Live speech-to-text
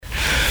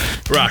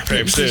Rock,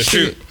 paper, scissors,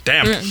 shoot.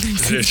 Damn.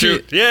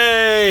 Shoot.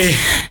 Yay!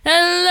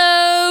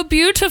 Hello,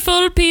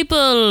 beautiful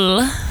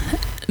people.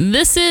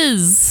 This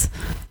is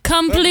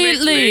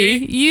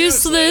completely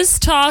useless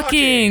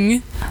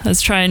talking. I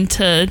was trying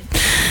to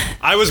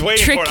I was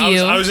waiting trick for it.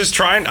 you. I was just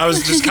kind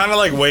of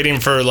like waiting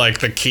for like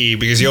the key,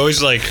 because you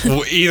always like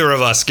either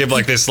of us give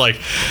like this like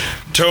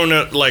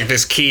tone, like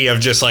this key of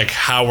just like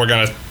how we're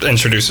gonna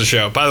introduce the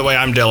show. By the way,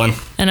 I'm Dylan.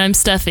 And I'm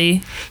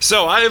Steffi.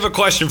 So I have a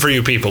question for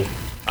you people.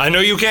 I know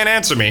you can't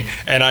answer me,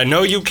 and I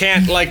know you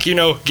can't, like,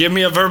 give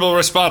me a verbal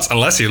response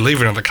unless you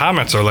leave it in the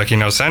comments or, like, do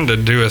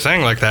a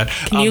thing like that.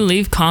 Can you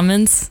leave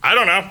comments? I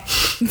don't know.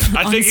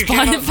 I think you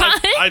can.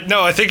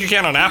 I think you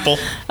can on Apple.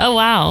 Oh,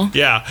 wow.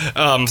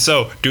 Yeah.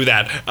 So do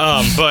that.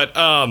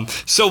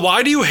 So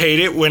why do you hate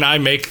it when I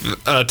make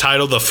a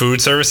title the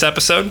food service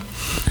episode?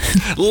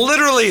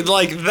 Literally,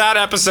 like, that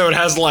episode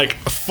has like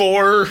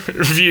 4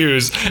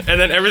 views, and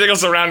then everything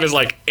else around is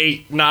like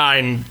 8,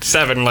 9,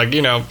 7, like,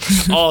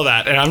 all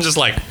that. And I'm just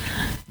like,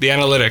 the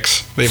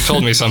analytics, they've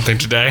told me something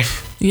today.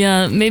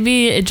 Yeah,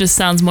 maybe it just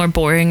sounds more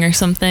boring or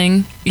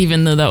something,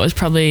 even though that was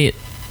probably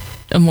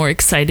a more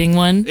exciting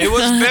one. It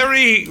was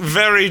very,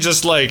 very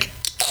just like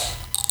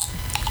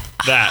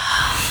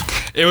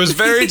that. It was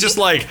very just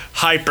like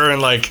hyper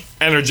and like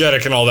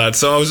energetic and all that.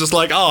 So I was just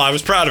like, oh, I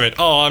was proud of it.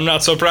 Oh, I'm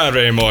not so proud of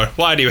it anymore.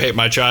 Why do you hate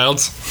my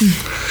childs?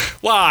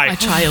 Why? My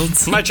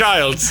childs. My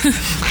childs.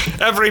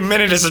 Every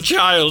minute is a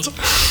child.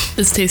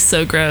 This tastes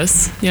so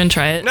gross. You want to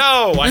try it?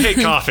 No, I hate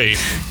coffee.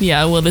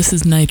 Yeah, well, this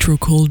is nitro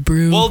cold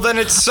brew. Well, then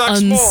it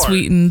sucks more.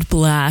 Unsweetened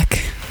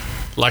black.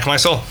 Like my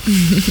soul.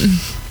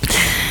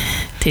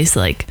 Tastes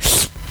like...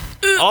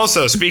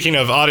 Also, speaking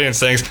of audience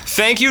things,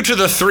 thank you to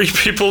the 3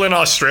 people in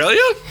Australia.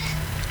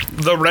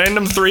 The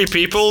random 3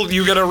 people,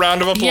 you get a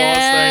round of applause.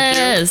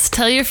 Yes, Thank you.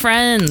 Tell your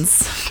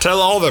friends. Tell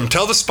all of them.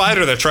 Tell the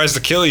spider that tries to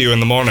kill you in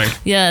the morning.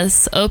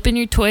 Yes, open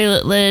your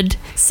toilet lid.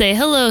 Say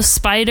hello,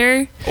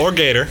 spider. Or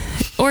gator.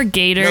 Or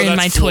gator No, in that's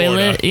my Florida.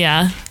 toilet.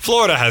 Yeah.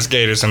 Florida has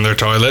gators in their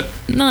toilet.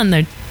 Not in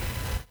there.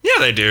 Yeah,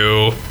 they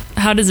do.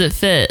 How does it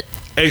fit?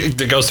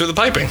 It goes through the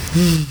piping.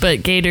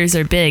 But gators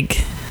are big.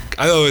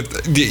 I know,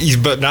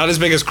 but not as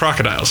big as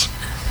crocodiles.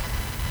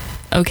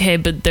 Okay,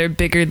 but they're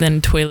bigger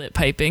than toilet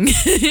piping.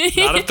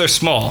 Not if they're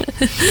small.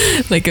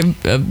 Like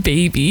a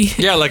baby.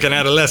 Yeah, like an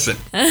adolescent.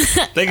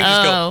 They can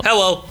just go,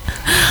 hello.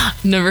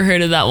 Never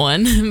heard of that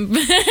one.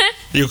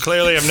 You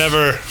clearly have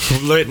never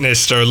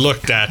witnessed or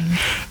looked at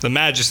the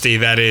majesty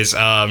that is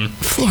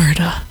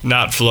Florida.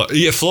 not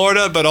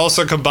Florida, but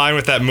also combined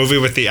with that movie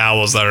with the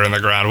owls that are in the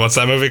ground. What's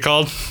that movie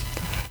called?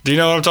 Do you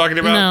know what I'm talking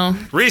about?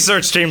 No.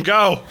 Research team,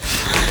 go.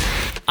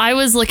 I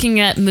was looking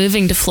at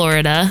moving to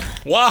Florida.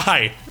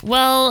 Why?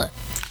 Well,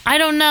 I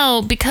don't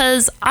know,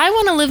 because I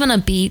want to live on a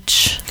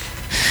beach.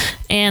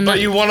 And But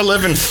you want to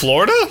live in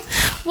Florida?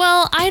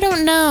 well, I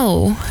don't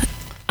know.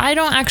 I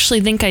don't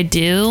actually think I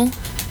do.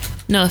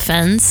 No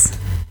offense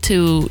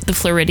to the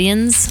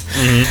Floridians.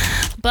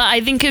 Mm-hmm. But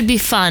I think it'd be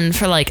fun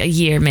for like a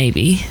year,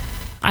 maybe.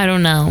 I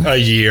don't know. A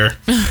year.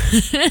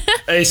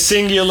 A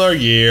singular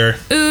year.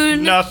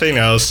 Nothing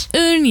else.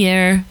 Un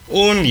year.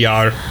 Un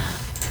jaar.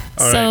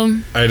 All So-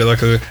 right. I had to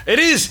look at it.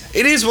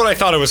 It is what I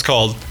thought it was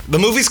called. The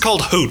movie's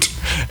called Hoot,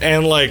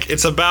 and like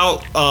it's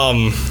about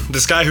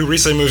this guy who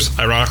recently moves,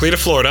 ironically, to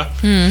Florida,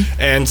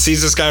 and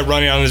sees this guy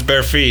running on his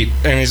bare feet,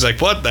 and he's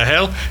like, "What the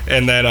hell?"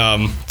 And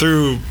then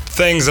through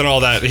things and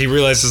all that, he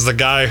realizes the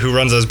guy who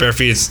runs on his bare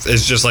feet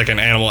is just like an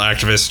animal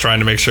activist trying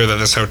to make sure that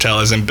this hotel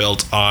isn't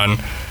built on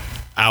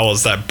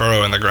owls that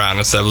burrow in the ground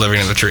instead of living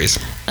in the trees.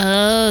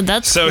 Oh,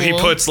 that's So cool. he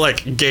puts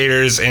like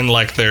gators in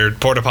like their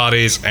porta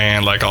potties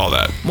and like all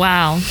that.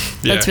 Wow.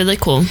 That's Yeah. really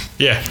cool.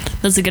 Yeah.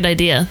 That's a good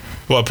idea.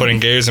 What, putting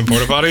gators in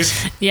porta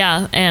potties?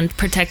 Yeah, and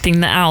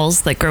protecting the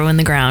owls that grow in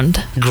the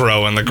ground.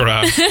 Grow in the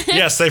ground.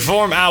 Yes, they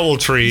form owl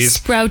trees.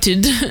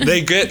 Sprouted.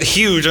 They get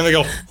huge and they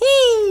go,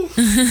 woo!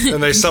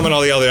 And they summon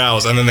all the other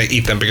owls and then they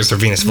eat them because they're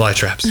Venus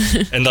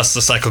flytraps. And thus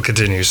the cycle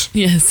continues.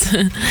 Yes.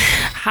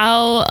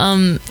 How,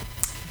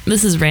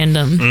 this is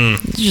random.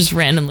 Just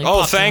randomly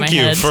Oh, popped in thank my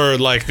you head. for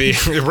like the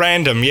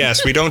random.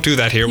 Yes, we don't do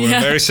that here. We're Yeah.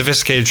 a very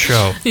sophisticated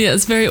show. Yeah,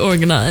 it's very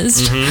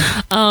organized.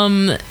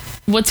 Mm-hmm.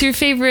 What's your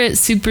favorite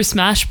Super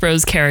Smash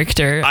Bros.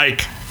 Character?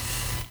 Ike.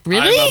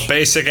 Really? I'm a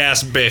basic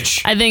ass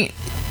bitch. I think,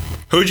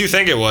 Who'd you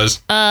think it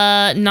was?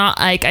 not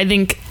Ike. I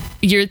think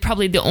you're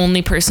probably the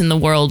only person in the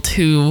world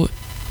who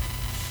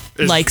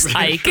likes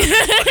Ike.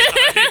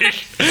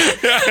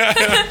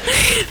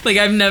 Like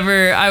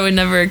I would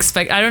never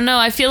expect, I don't know,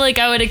 I feel like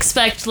I would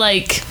expect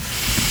like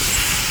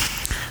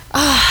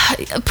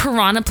a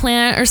piranha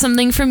plant or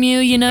something from you,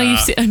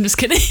 I'm just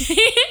kidding.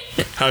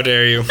 How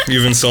dare you?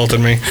 You've insulted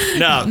me.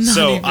 No,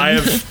 so even. I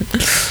have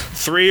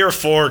 3 or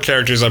 4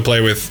 characters I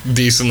play with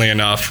decently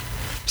enough.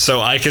 So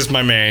Ike is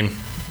my main,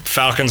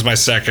 Falcon's my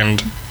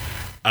second,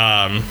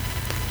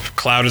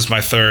 Cloud is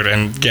my third,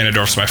 and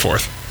Ganondorf's my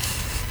fourth.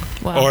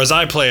 Wow. Or as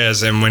I play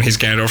as him when he's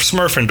Ganondorf,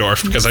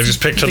 Smurfendorf, because I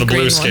just picked to the blue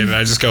green skin one. and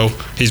I just go,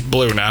 he's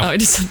blue now. Oh, I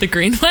just said the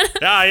green one.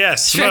 Ah,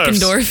 yes.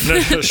 Smurfs.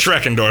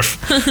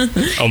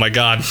 Shrekendorf. Oh my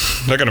god.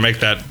 They're going to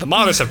make that. The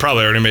modders have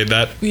probably already made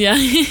that. Yeah.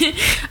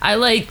 I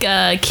like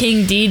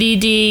King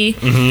DDD.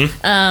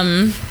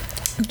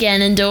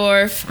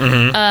 Ganondorf.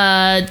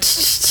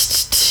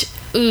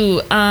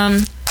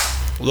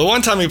 The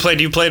one time you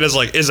played as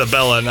like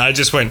Isabella, and I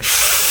just went.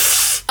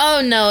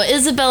 Oh no,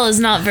 Isabella's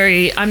not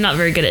very. I'm not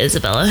very good at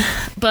Isabella,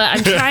 but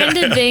I'm trying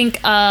to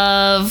think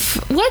of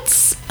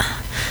what's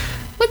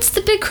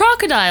the big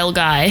crocodile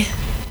guy.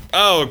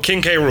 Oh,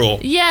 King K. Rool.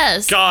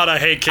 Yes. God, I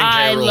hate King K.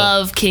 I Rool.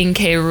 love King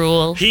K.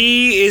 Rool.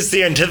 He is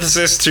the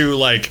antithesis to,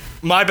 like,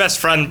 my best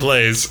friend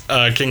plays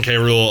King K.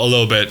 Rool a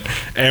little bit.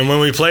 And when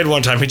we played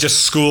one time, he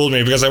just schooled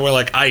me because I went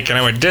like Ike and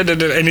I went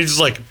da-da-da, and he's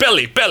just like,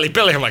 Billy.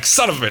 I'm like,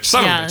 son of a bitch,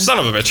 son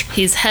of a bitch.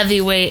 He's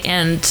heavyweight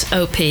and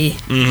OP.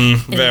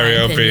 Very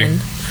OP. Opinion.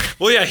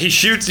 Well, yeah, he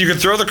shoots. You can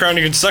throw the crown,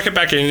 you can suck it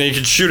back in, and then you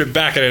can shoot it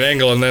back at an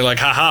angle, and they're like,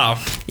 haha.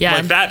 Yeah,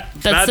 like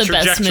that's that the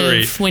best trajectory.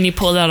 move. When you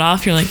pull that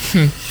off, you're like,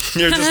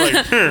 You're just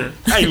like,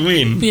 I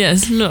win.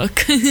 Yes,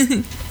 look.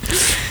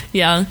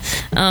 Yeah.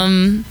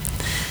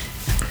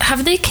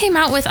 Have they came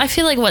out with? I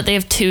feel like they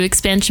have 2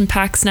 expansion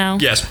packs now.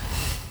 Yes.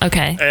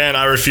 Okay. And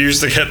I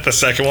refuse to get the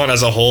second one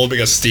as a whole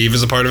because Steve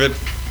is a part of it.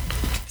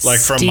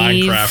 Like from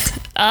Steve. Minecraft.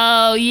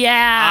 Oh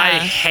yeah. I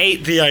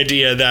hate the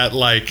idea that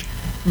like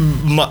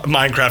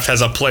Minecraft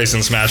has a place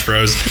in Smash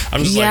Bros.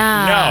 I'm just like,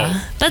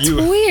 no. That's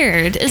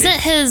weird.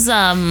 Isn't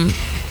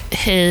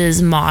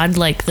his mod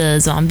like the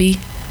zombie?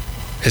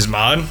 His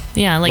mod?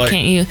 Yeah, like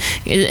can't you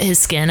his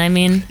skin, I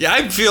mean. Yeah,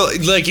 I feel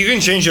like you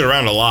can change it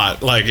around a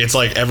lot. Like it's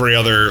like every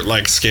other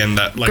like skin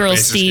that like Girl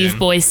basic Steve, skin.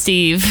 boy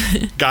Steve.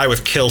 Guy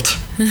with kilt.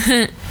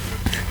 Guy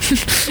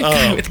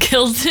with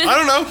kilt. I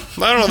don't know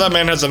if that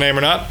man has a name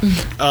or not.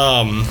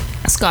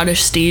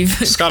 Scottish Steve.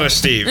 Scottish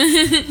Steve.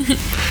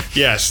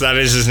 Yes, that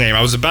is his name.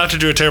 I was about to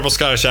do a terrible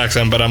Scottish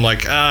accent, but I'm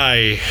like,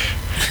 I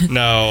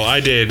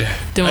did.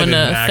 Don't want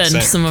to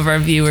offend some of our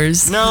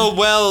viewers. No,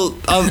 well,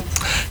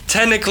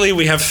 technically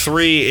we have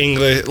 3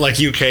 English, like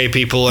UK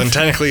people, and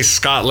technically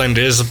Scotland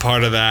is a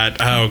part of that.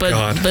 Oh,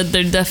 God. But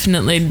they're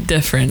definitely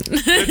different.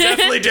 They're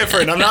definitely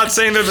different. I'm not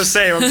saying they're the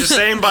same. I'm just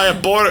saying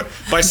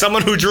by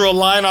someone who drew a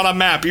line on a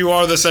map, you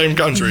are the same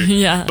country.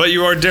 Yeah. But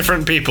you are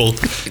different people.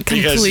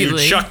 Because you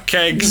chuck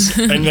kegs,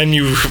 and then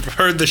you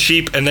herd the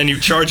sheep, and then you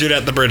charge it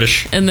at the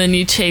British. And then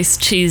you chase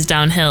cheese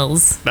down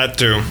hills. That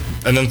too.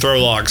 And then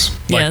throw logs.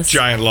 Like Yes.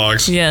 giant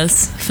logs.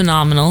 Yes,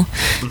 phenomenal.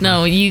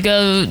 No, you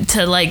go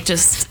to like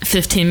just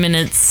 15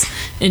 minutes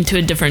into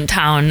a different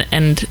town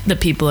and the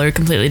people are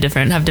completely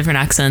different, have different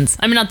accents.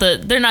 I mean,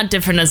 they're not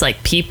different as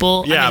like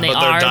people. Yeah, I mean,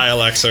 but their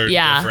dialects are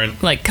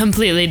different. Like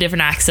completely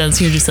different accents.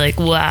 You're just like,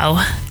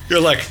 wow.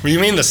 You're like, you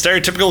mean the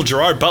stereotypical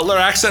Gerard Butler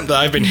accent that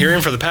I've been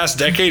hearing for the past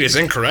decade is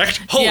incorrect?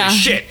 Holy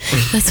shit.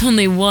 That's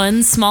only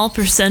one small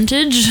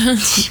percentage.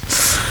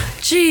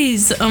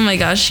 Jeez. Oh my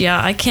gosh. Yeah,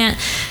 I can't.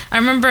 I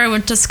remember I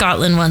went to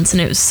Scotland once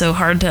and it was so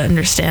hard to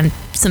understand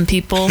some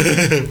people.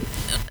 They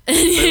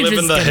live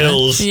in the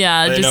hills.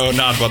 Yeah. They know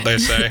not what they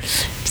say.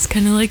 Just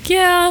kind of like,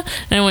 yeah.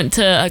 And I went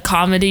to a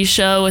comedy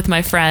show with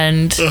my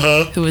friend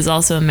who was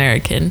also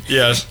American.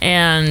 Yes.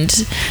 And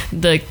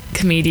the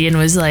comedian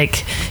was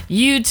like,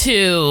 you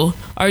two,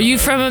 are you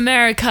from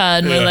America?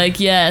 And we're like,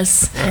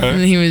 yes.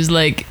 And he was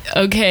like,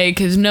 okay,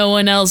 because no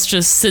one else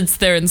just sits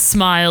there and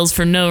smiles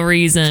for no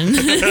reason.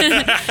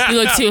 You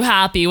look too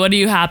happy. What are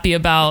you happy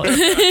about?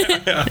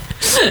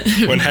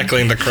 When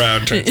heckling the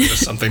crowd turns into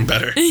something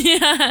better.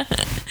 Yeah.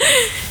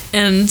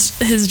 And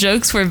his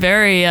jokes were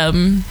very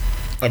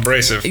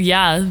abrasive.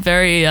 Yeah,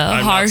 very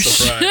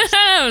harsh.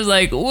 I was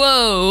like,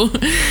 whoa.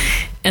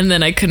 And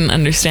then I couldn't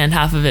understand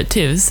half of it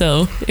too.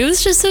 So it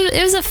was just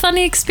it was a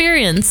funny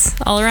experience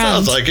all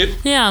around. Sounds like it.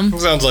 Yeah.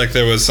 Sounds like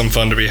there was some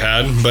fun to be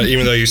had. But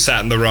even though you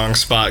sat in the wrong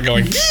spot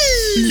going,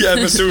 yeah, I'm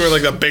assuming we're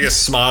like the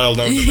biggest smile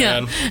known to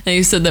man. And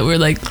you said that we're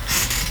like,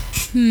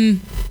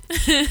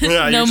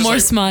 Yeah, no more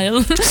like,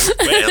 smile.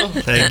 Well,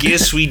 I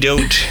guess we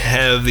don't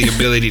have the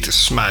ability to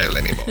smile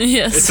anymore.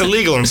 Yes. It's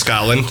illegal in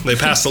Scotland. They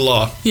passed the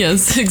law.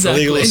 Yes,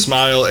 exactly. Illegal to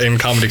smile in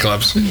comedy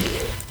clubs.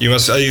 You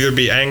must either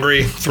be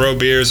angry, throw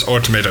beers, or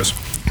tomatoes.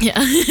 Yeah,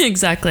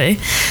 exactly.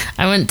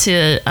 I went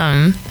to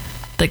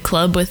the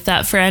club with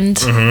that friend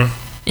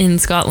in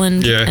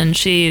Scotland, and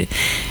she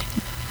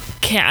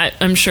can't.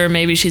 I'm sure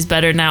maybe she's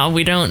better now.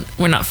 We're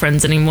not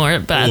friends anymore,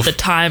 but at the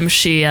time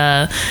she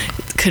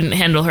couldn't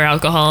handle her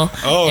alcohol.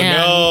 Oh,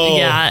 no.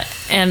 Yeah,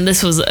 and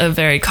this was a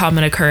very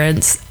common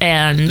occurrence.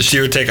 And she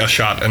would take a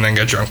shot and then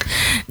get drunk.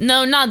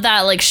 No, not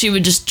that. Like she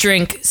would just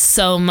drink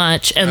so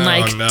much and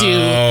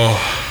do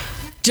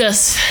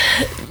just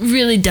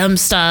really dumb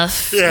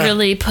stuff. Yeah.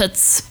 Really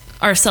puts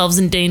ourselves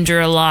in danger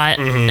a lot,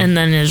 and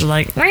then is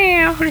like,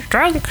 we're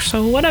drunk,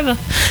 so whatever.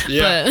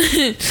 Yeah.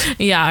 But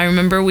yeah, I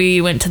remember we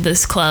went to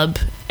this club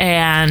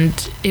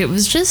and it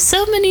was just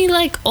so many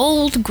like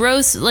old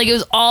gross, like it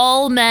was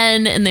all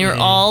men and they were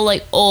all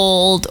like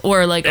old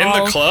or like In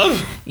all, the club?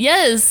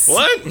 Yes.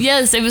 What?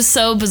 Yes, it was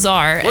so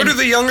bizarre. Where do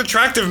the young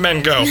attractive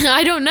men go?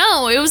 I don't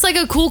know. It was like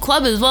a cool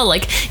club as well.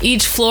 Like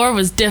each floor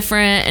was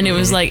different and it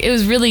was like, it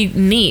was really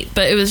neat,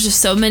 but it was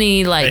just so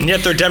many like... And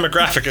yet their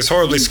demographic is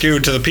horribly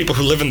skewed to the people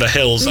who live in the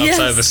hills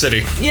outside of the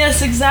city.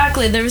 Yes,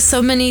 exactly. There was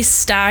so many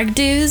stag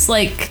do's,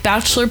 like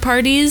bachelor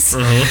parties.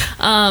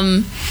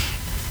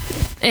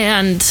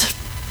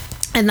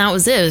 And that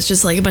was it. It was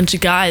just like a bunch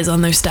of guys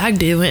on their stag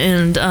do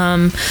and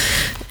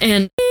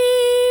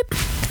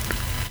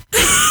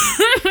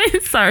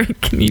sorry,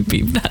 can you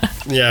beep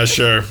that? Yeah,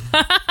 sure.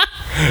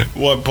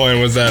 What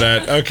point was that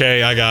at?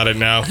 Okay, I got it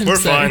now. We're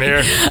fine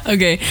here.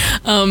 Okay.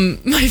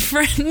 My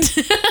friend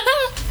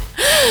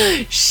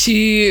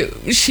she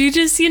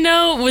just,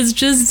 was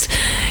just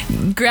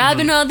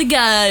grabbing all the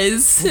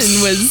guys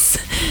and was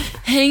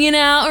hanging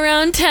out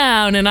around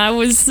town, and I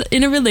was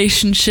in a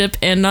relationship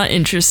and not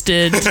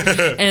interested.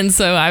 And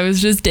so I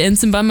was just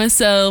dancing by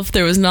myself.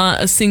 There was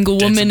not a single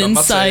woman in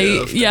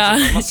sight.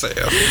 Yeah.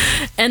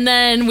 And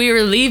then we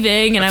were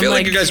leaving and I feel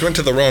like you guys went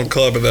to the wrong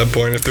club at that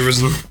point if there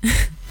was...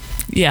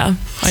 Yeah,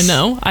 I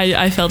know.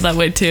 I felt that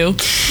way too.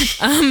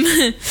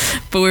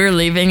 But we were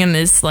leaving and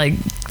this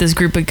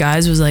group of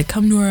guys was like,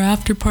 come to our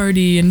after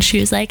party. And she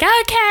was like,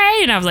 okay.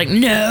 And I was like,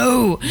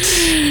 no,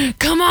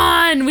 come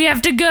on, we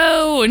have to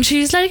go. And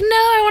she's like, no,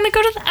 I want to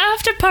go to the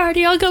after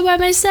party. I'll go by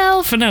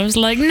myself. And I was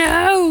like,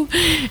 no.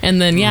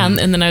 And then,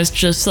 and then I was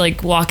just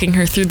like walking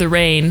her through the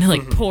rain,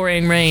 like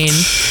pouring rain,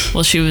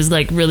 while she was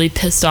like really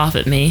pissed off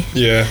at me.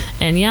 Yeah.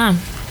 And yeah.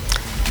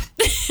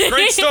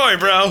 Great story,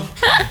 bro.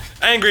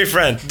 Angry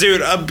friend.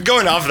 Dude,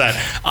 going off of that,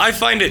 I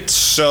find it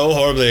so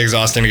horribly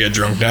exhausting to get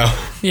drunk now.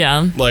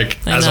 Yeah. Like,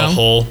 I as know. a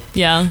whole.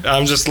 Yeah.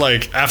 I'm just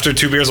like, after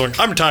 2 beers, I'm like,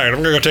 I'm tired.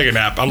 I'm going to go take a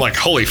nap. I'm like,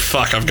 holy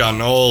fuck, I've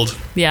gotten old.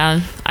 Yeah,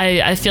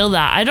 I feel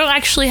that. I don't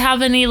actually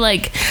have any,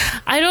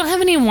 I don't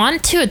have any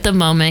want to at the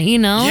moment,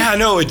 Yeah,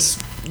 no, it's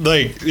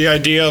like the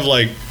idea of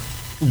like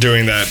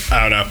doing that.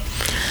 I don't know.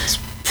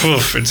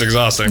 It's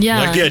exhausting. Yeah.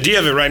 Like the idea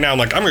of it right now, I'm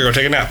like, I'm going to go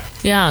take a nap.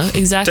 Yeah,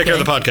 exactly. Take care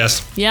of the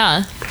podcast.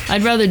 Yeah.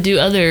 I'd rather do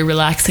other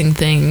relaxing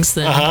things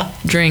than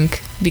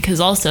drink, because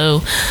also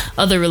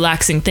other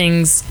relaxing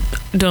things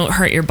don't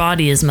hurt your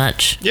body as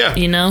much. Yeah.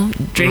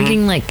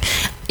 Drinking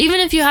even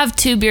if you have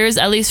 2 beers,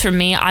 at least for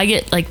me, I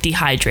get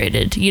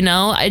dehydrated,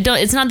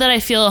 it's not that I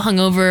feel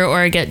hungover or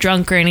I get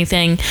drunk or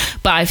anything,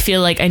 but I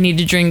feel like I need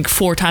to drink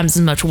 4 times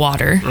as much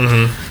water.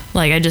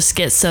 Like I just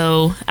get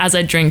so, as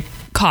I drink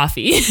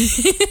coffee.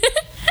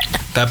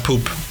 That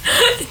poop.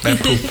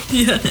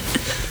 Yeah.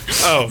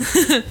 Oh.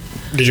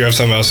 Did you have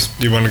something else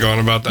you want to go on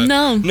about that?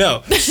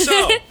 No.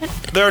 So,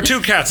 there are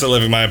 2 cats that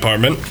live in my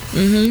apartment.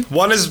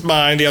 One is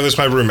mine, the other's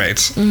my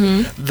roommate's.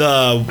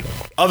 The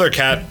other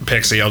cat,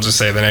 Pixie, I'll just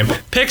say the name.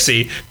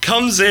 Pixie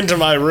comes into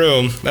my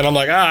room, and I'm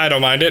like, I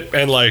don't mind it.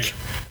 And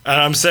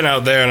I'm sitting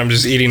out there, and I'm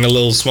just eating a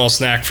little small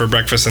snack for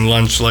breakfast and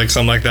lunch,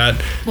 something like that.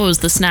 What was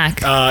the snack?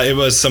 It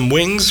was some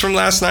wings from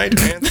last night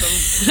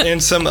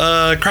and some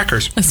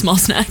crackers. A small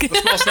snack.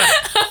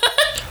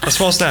 A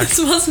small snack. A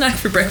small snack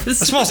for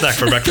breakfast. A small snack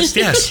for breakfast,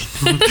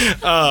 yes.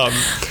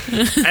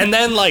 And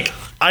then,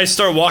 I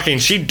start walking.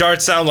 She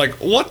darts out. I'm like,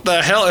 what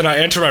the hell? And I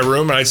enter my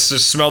room, and I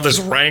just smell this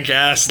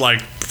rank-ass,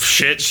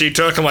 shit she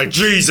took. I'm like,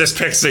 Jesus,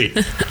 Pixie.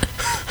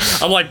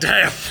 I'm like,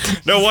 damn.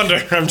 No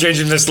wonder I'm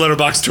changing this litter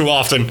box too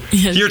often.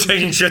 Yeah. You're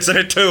taking shits in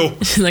it, too.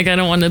 I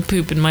don't want to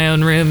poop in my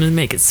own room and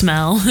make it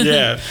smell.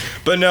 Yeah.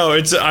 But no,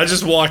 I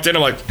just walked in.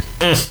 I'm like,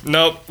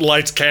 nope.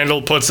 Lights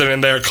candle, puts it in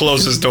there,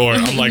 closes door.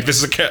 I'm like,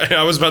 this is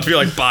I was about to be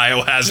like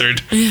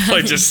Biohazard.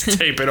 Just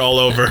tape it all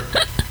over.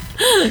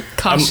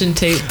 Caution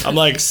tape. I'm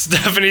like,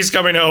 Stephanie's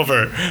coming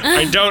over.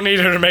 I don't need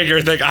her to make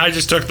her think I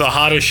just took the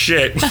hottest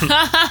shit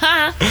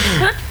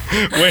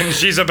when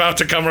she's about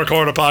to come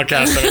record a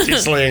podcast in a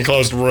decently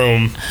enclosed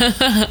room.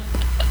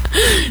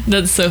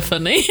 That's so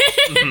funny.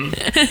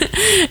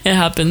 It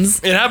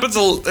happens. It happens.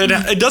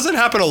 It doesn't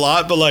happen a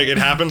lot, but it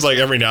happens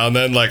every now and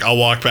then. I'll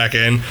walk back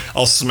in,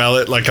 I'll smell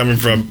it coming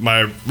from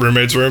my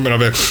roommate's room, and I'll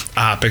be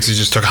like, Pixie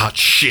just took hot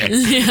shit.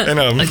 Yeah.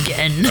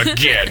 And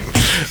Again.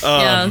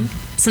 Yeah.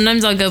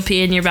 Sometimes I'll go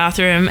pee in your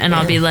bathroom and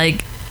I'll be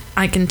like,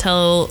 I can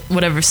tell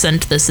whatever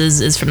scent this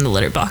is from the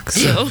litter box.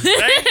 So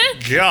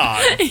thank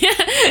God.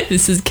 Yeah,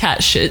 this is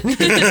cat shit.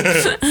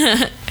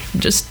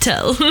 Just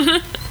tell.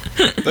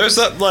 There's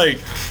that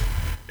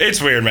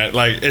it's weird, man.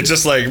 It's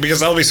just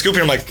because I'll be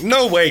scooping. I'm like,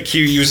 no way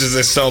Q uses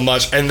this so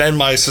much, and then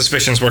my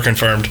suspicions were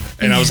confirmed,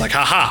 and I was like,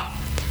 haha,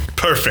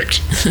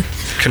 perfect,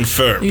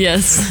 confirmed.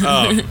 Yes.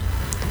 I'm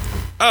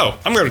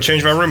gonna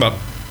change my room up.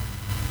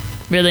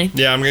 Really?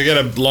 Yeah, I'm gonna get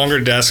a longer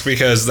desk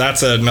because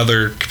that's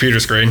another computer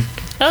screen.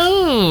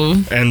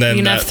 Oh. And then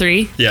you can have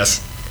 3?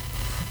 Yes.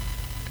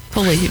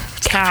 Holy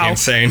cow.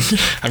 Insane.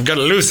 I'm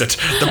gonna lose it.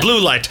 The blue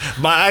light.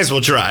 My eyes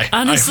will dry.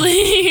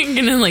 Honestly,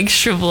 you're gonna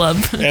shrivel up.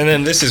 And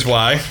then this is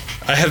why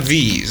I have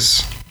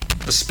these.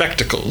 The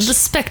spectacles. The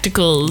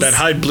spectacles. That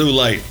hide blue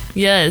light.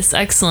 Yes,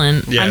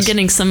 excellent. Yes. I'm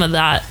getting some of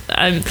that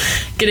I'm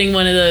getting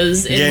one of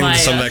those in Getting my.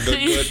 some of that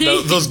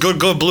good those good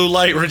blue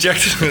light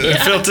rejected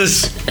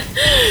filters.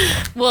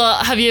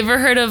 Well, have you ever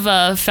heard of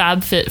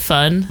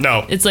FabFitFun?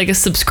 No. It's like a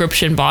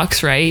subscription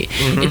box, right?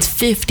 Mm-hmm. It's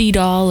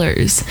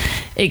 $50.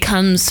 It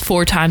comes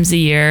 4 times a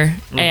year,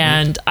 Mm-hmm.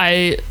 and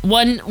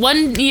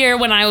one year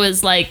when I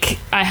was like,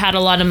 I had a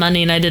lot of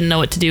money and I didn't know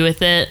what to do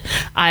with it,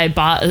 I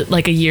bought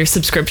like a year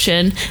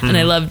subscription and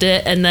I loved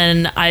it, and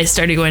then I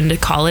started going to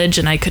college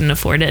and I couldn't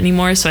afford it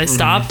anymore, so I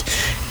stopped.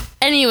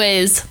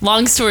 Anyways,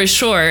 long story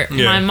short,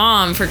 my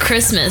mom for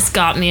Christmas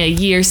got me a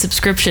year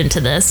subscription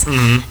to this,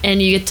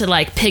 and you get to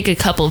like pick a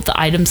couple of the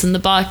items in the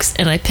box,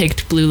 and I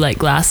picked blue light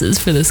glasses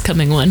for this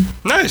coming one.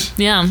 Nice.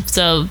 Yeah,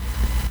 so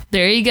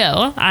there you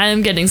go.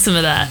 I'm getting some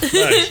of that.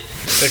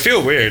 Nice. They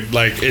feel weird.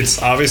 Like,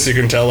 it's obviously you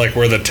can tell like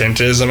where the tint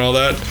is and all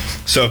that.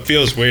 So it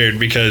feels weird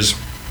because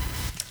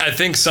I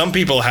think some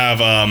people have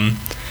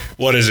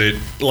what is it?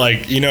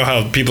 Like, you know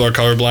how people are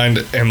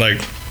colorblind and like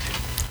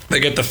they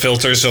get the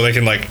filter so they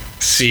can like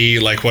see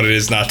like what it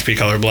is not to be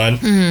colorblind.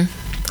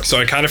 Mm-hmm. So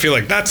I kind of feel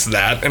like that's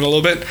that in a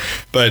little bit.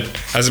 But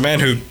as a man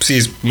who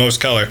sees most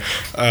color,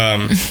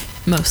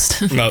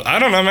 Most. no, I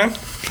don't know, man.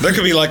 There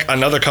could be like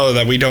another color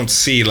that we don't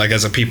see, like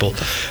as a people.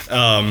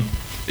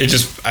 It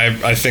just,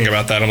 I think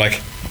about that. I'm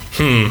like,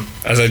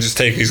 as I just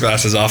take these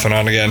glasses off and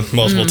on again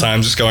multiple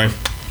times, just going,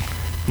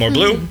 more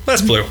blue,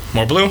 less blue,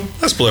 more blue,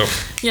 less blue.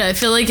 Yeah, I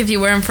feel like if you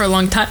wear them for a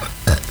long time,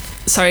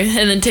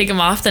 and then take them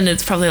off, then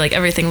it's probably like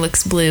everything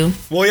looks blue.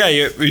 Well,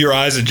 yeah, your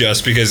eyes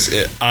adjust because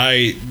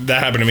that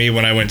happened to me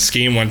when I went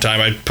skiing one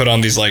time. I put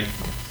on these like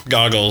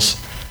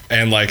goggles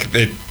and like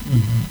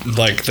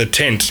the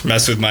tint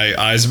messed with my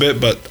eyes a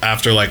bit, but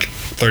after like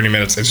 30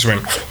 minutes, it just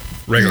went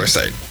regular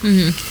sight.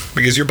 Mm-hmm.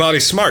 Because your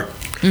body's smart.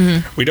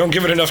 Mm-hmm. We don't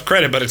give it enough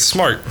credit, but it's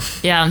smart.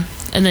 Yeah,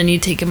 and then you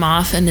take them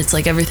off, and it's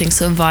like everything's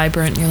so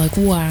vibrant. And you're like,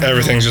 wow.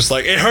 Everything's just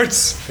like, it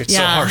hurts. It's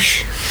so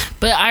harsh.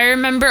 But I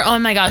remember, oh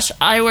my gosh,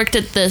 I worked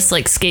at this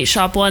like skate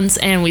shop once,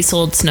 and we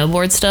sold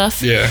snowboard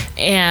stuff. Yeah.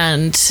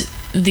 And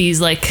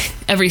these like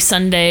every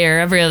Sunday or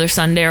every other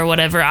Sunday or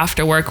whatever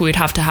after work, we'd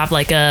have to have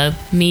like a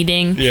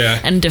meeting. Yeah.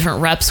 And different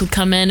reps would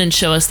come in and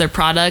show us their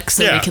products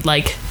so we could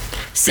like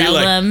sell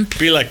them.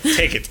 Be like,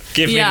 take it.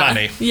 Give me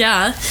money.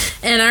 Yeah.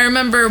 And I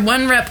remember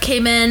one rep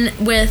came in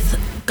with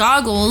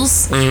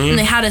goggles, and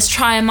they had us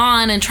try them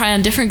on and try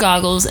on different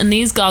goggles, and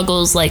these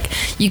goggles, like,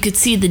 you could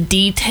see the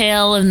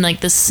detail and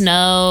like the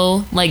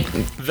snow, like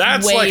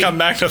that's like a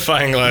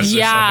magnifying glass or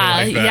something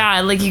like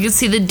that. like you could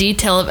see the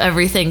detail of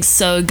everything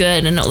so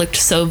good, and it looked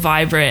so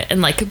vibrant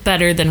and like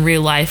better than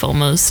real life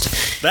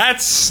almost.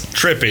 That's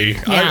trippy.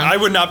 Yeah. I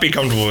would not be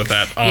comfortable with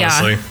that,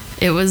 honestly. Yeah.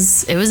 It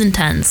was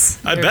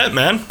intense. I bet,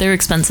 man. They're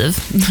expensive.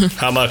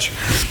 How much?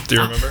 Do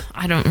you remember?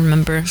 I don't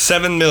remember.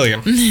 7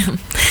 million.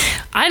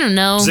 I don't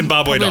know.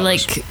 Zimbabwe Probably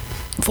dollars. like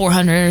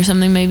 400 or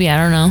something, maybe. I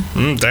don't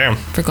know. Damn.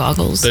 For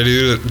goggles.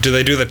 Do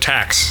they do the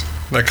tax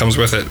that comes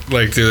with it?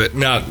 Like, do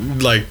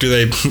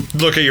they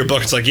look at your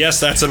book? It's like, yes,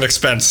 that's an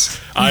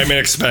expense. I'm an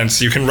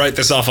expense. You can write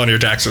this off on your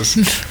taxes.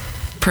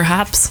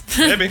 Perhaps.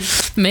 Maybe.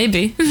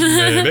 Maybe.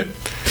 Maybe.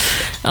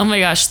 Oh my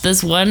gosh,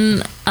 this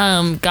one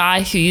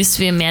guy who used to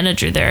be a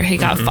manager there, he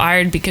got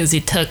fired because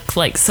he took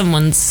like some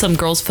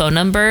girl's phone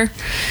number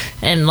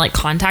and like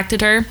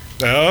contacted her.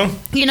 Oh?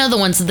 You know the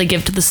ones that they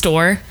give to the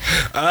store?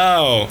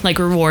 Oh. Like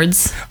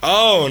rewards.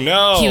 Oh,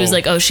 no. He was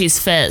like, oh, she's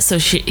fit. So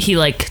he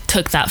like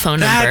took that phone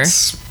number.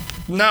 That's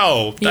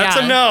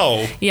a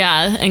no.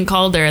 Yeah, and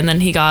called her, and then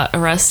he got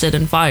arrested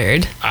and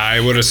fired. I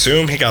would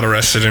assume he got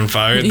arrested and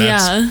fired.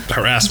 That's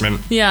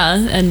harassment. Yeah,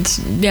 and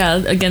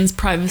against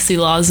privacy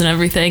laws and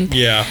everything.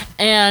 Yeah.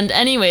 And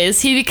anyways,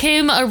 he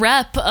became a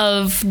rep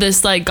of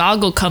this like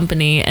goggle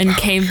company and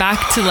came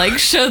back to like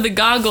show the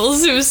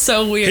goggles. It was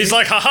so weird. He's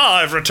like,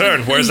 haha, I've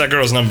returned. Where's that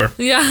girl's number?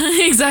 Yeah,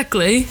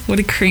 exactly. What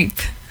a creep.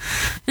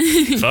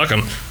 Fuck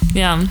him.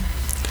 Yeah.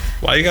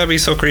 Why you gotta be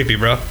so creepy,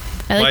 bro?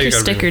 I like your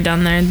sticker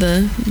down there,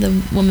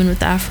 the woman with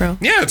the afro.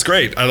 Yeah, it's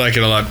great. I like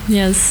it a lot.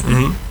 Yes.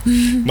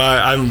 Mm-hmm.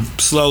 I'm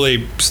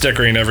slowly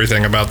stickering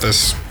everything about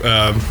this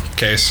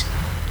case.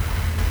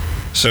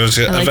 So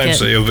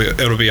eventually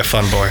it'll be a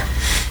fun boy.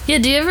 Yeah,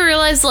 do you ever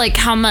realize like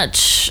how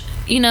much,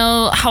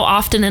 how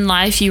often in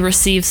life you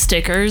receive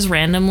stickers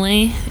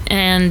randomly,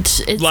 and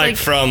it's like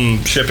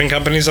from shipping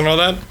companies and all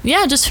that?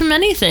 Yeah, just from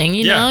anything.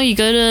 You know, you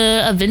go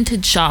to a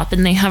vintage shop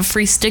and they have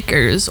free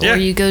stickers, or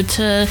you get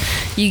a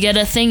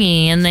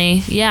thingy and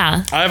they,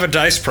 I have a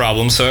dice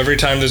problem, so every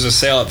time there's a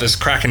sale at this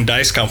Kraken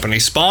Dice company,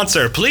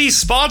 please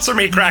sponsor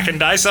me, Kraken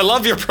Dice. I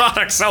love your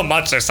products so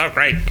much. They're so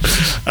great.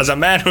 As a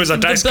man who's a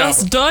dice company.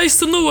 The best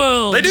dice in the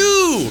world. They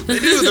do.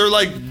 They're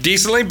like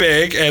decently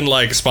big and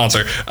like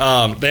sponsor.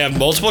 They have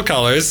multiple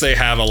colors. They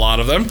have a lot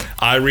of them.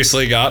 I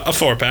recently got a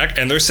 4-pack,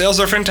 and their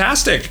sales are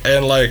fantastic.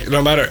 And like, no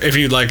matter if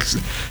you like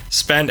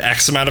spend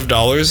X amount of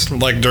dollars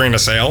like during a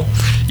sale,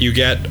 you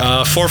get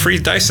 4 free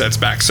dice sets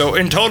back. So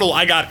in total,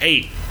 I got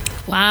 8.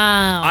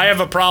 Wow. I have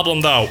a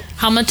problem though.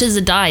 How much is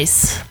a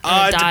dice?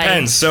 It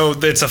depends. So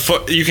it's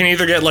you can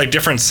either get like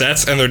different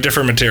sets, and they're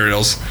different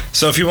materials.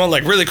 So if you want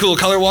like really cool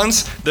color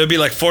ones, there'd be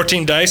like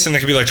 14 dice, and they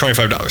could be like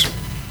 $25.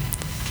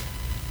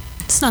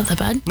 That's not that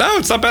bad. No,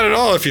 it's not bad at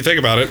all if you think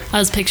about it. I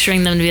was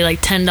picturing them to be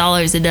like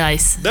 $10 a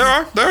dice. There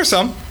are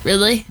some.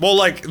 Really? Well,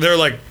 like they're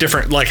like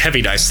different, like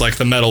heavy dice, like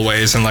the metal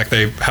ways, and like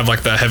they have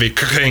like the heavy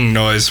clicking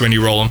noise when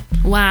you roll them.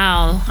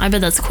 Wow, I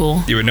bet that's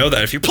cool. You would know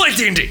that if you play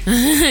D&D.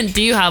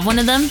 Do you have one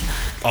of them?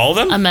 All of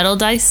them? A metal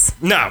dice?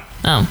 No.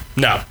 Oh.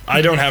 No,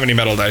 I don't have any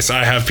metal dice.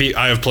 I have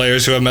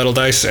players who have metal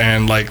dice,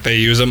 and like they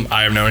use them.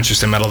 I have no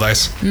interest in metal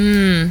dice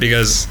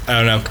because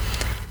I don't know,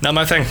 not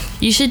my thing.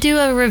 You should do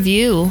a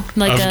review,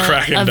 like Of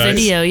Kraken a dice.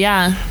 video,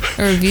 yeah,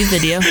 a review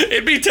video.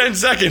 It'd be 10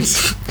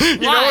 seconds. You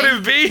know Why? what it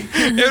would be?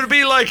 It would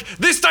be like,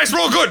 this dice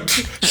roll good.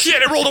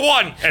 Shit, it rolled a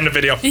 1. End of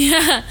video.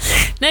 Yeah.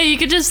 No, you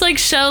could just like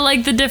show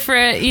like the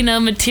different,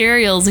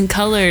 materials and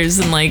colors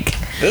and like,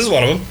 This is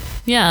one of them.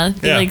 yeah,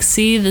 be Yeah. like,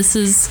 see,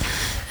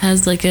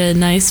 has like a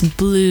nice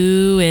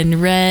blue and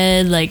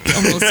red, like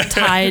almost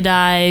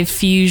tie-dye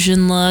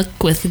fusion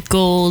look with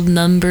gold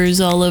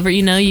numbers all over.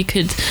 You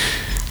could.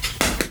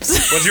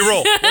 What'd you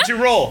roll? What'd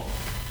you roll?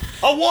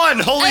 A 1.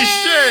 Holy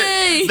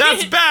Hey! shit.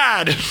 That's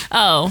bad.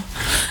 Oh.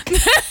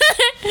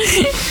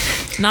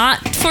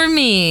 Not for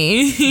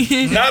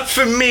me. Not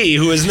for me,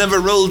 who has never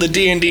rolled a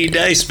D&D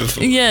dice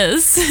before.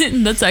 Yes,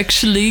 that's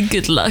actually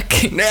good luck.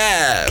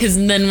 Nah. Because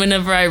then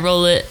whenever I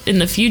roll it in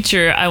the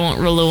future, I won't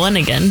roll a 1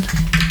 again.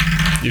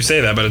 You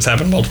say that, but it's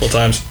happened multiple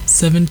times.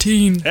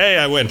 17. Hey,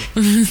 I win.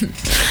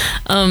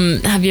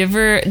 Have you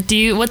ever,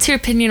 what's your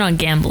opinion on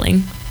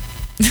gambling?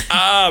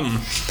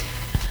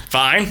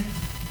 Fine.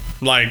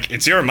 Like,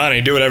 it's your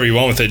money. Do whatever you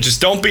want with it.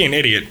 Just don't be an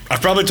idiot.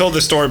 I've probably told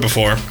this story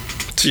before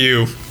to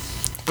you.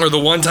 Or the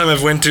one time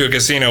I went to a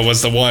casino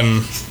was the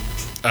one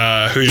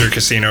Hoosier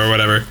Casino or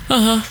whatever.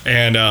 Uh-huh.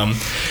 And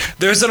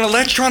there's an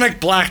electronic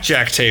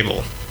blackjack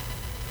table.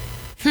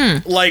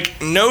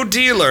 Like, no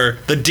dealer.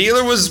 The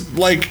dealer was,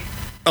 like,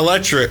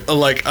 electric.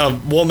 Like, a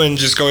woman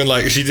just going,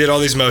 like, she did all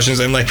these motions.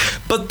 And, like,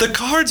 but the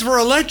cards were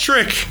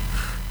electric.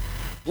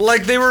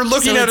 Like, they were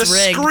looking So at a it's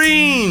rigged.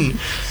 screen.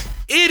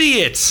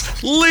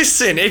 Idiots.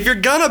 Listen, if you're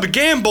gonna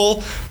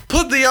gamble,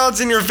 put the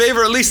odds in your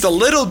favor at least a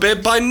little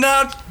bit by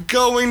not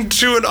going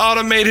to an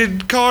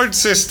automated card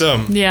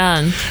system.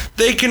 Yeah.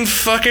 They can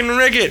fucking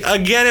rig it.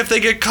 Again, if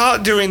they get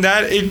caught doing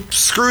that, it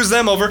screws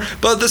them over.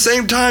 But at the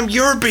same time,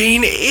 you're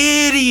being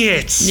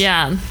idiots.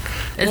 Yeah.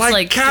 It's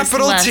like just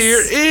capital tier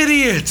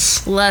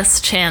idiots. less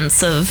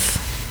chance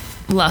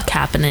of luck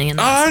happening in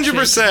that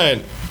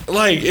 100%.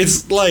 Like,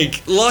 it's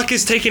like luck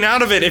is taken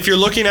out of it if you're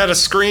looking at a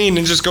screen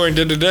and just going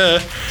da-da-da.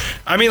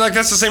 I mean, like,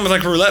 that's the same with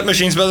like roulette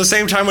machines, but at the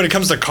same time when it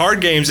comes to card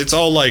games, it's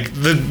all like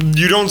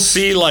you don't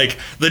see like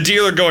the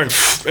dealer going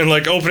and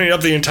like opening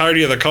up the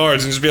entirety of the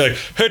cards and just be like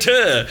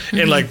 "Hutta,"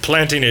 and like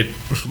planting it,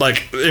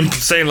 like and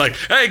saying like,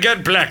 hey,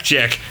 get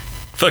blackjack,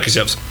 fuck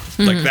yourselves.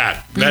 Like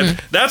that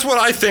that's what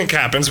I think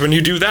happens when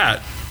you do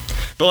that.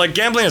 But like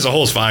gambling as a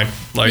whole is fine.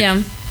 Like,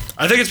 Yeah.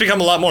 I think it's become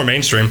a lot more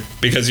mainstream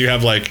because you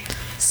have like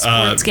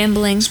Sports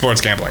gambling. sports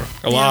gambling.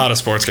 A lot of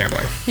sports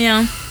gambling.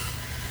 Yeah.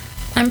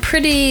 I'm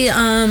pretty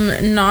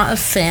not a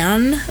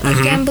fan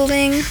of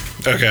gambling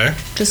Okay.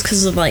 just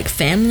because of like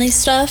family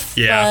stuff.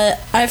 Yeah.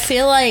 But I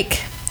feel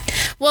like,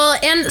 well,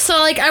 and so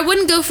like I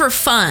wouldn't go for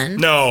fun.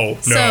 No.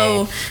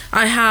 So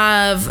I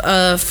have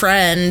a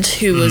friend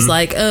who was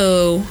like,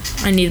 oh,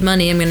 I need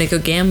money. I'm going to go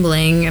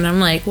gambling. And I'm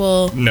like,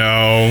 well,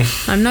 No.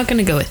 I'm not going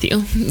to go with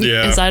you.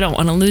 Yeah. Because I don't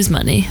want to lose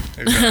money.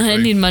 I Exactly.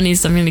 need money,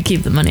 so I'm going to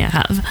keep the money I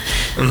have.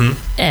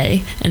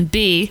 A. And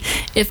B,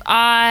 if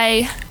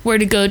I were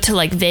to go to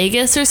like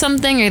Vegas or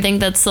something, I think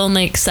that's the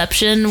only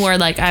exception where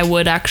like I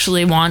would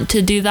actually want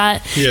to do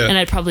that. Yeah. And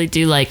I'd probably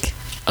do like,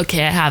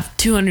 okay, I have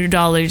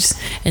 $200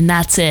 and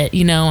that's it.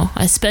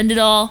 I spend it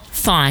all,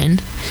 fine.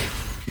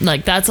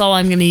 Like that's all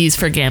I'm going to use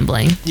for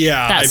gambling.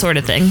 Yeah. That sort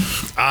of thing.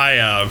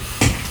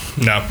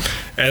 No.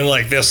 And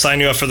like they'll sign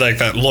you up for like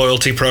that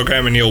loyalty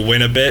program and you'll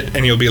win a bit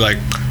and you'll be like,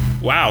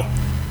 wow.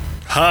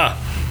 Huh.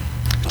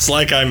 It's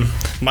like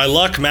my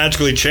luck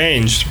magically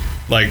changed.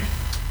 Like,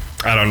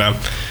 I don't know.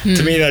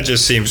 To me that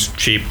just seems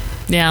cheap.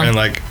 Yeah. And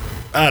like,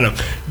 I don't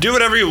know. Do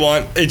whatever you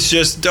want. It's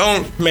just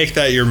don't make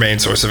that your main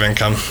source of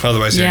income.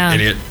 Otherwise you're an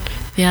idiot.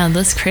 Yeah,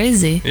 that's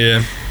crazy.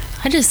 Yeah.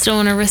 I just don't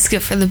want to risk it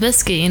for the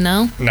biscuit,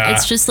 Nah.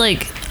 It's just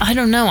like, I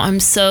don't know. I'm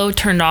so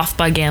turned off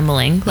by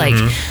gambling. Like,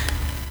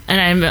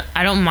 and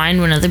I don't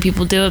mind when other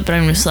people do it, but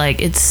I'm just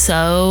like, it's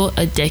so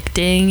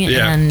addicting.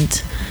 Yeah.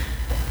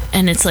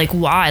 And it's like,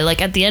 why?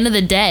 Like, at the end of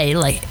the day,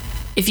 like,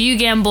 if you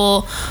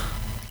gamble,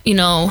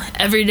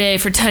 every day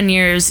for 10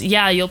 years,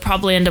 yeah, you'll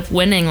probably end up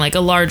winning like a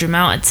large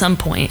amount at some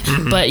point,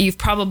 but you've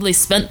probably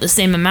spent the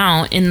same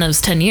amount in those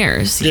 10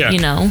 years,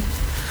 Yeah.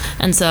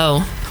 And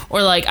so,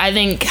 or like, I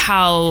think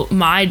how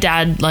my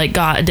dad like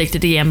got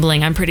addicted to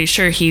gambling, I'm pretty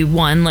sure he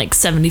won like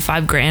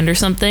 75 grand or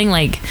something,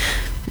 like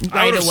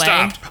right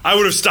away. I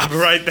would have stopped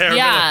right there.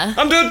 Yeah.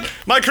 I'm done.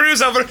 My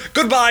career's over.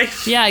 Goodbye.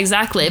 Yeah,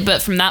 exactly.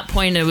 But from that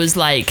point, it was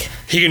like,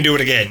 He can do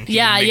it again. He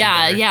yeah. can make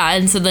it better.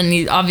 And so then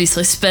he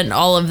obviously spent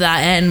all of that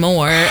and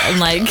more. And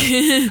like,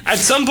 At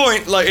some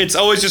point, like, it's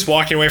always just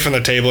walking away from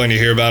the table and you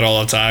hear about it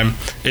all the time.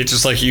 It's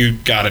just like, you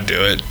gotta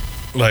do it.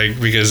 Like,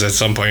 because at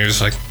some point you're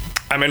just like,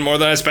 I'm in more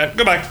than I spent.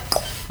 Goodbye.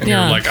 and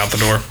Yeah. you're like out the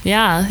door.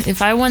 Yeah,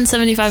 if I won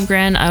 75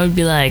 grand, I would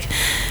be like,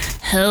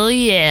 hell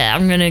yeah,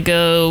 I'm gonna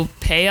go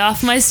pay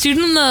off my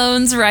student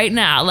loans right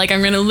now. Like,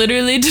 I'm gonna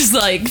literally just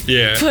like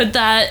Yeah. put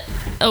that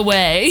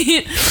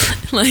away.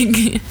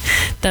 Like,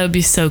 that would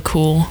be so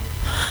cool.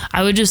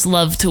 I would just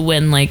love to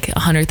win like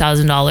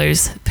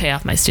 $100,000, pay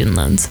off my student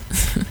loans.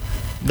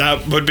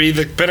 That would be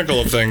the pinnacle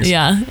of things.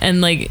 Yeah,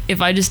 and like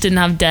if I just didn't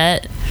have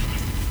debt,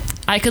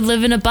 I could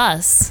live in a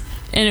bus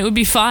and it would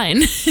be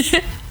fine.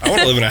 I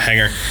want to live in a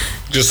hangar,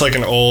 just like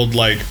an old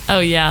like, Oh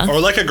yeah. or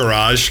like a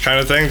garage kind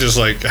of thing. Just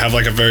like have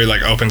like a very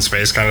like open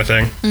space kind of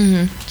thing.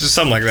 Mm-hmm. Just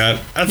something like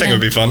that. I think it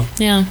would be fun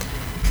Yeah,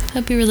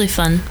 that'd be really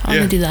fun. I Yeah.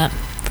 want to do that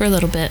for a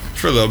little bit.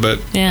 for a little bit,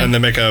 Yeah. and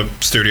then make a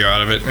studio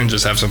out of it and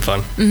just have some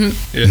fun.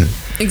 Mm-hmm. Yeah.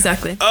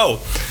 Exactly. Oh,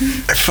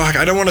 fuck!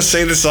 I don't want to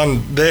say this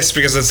on this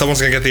because then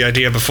someone's gonna get the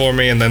idea before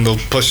me, and then they'll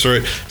push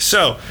through it.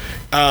 So,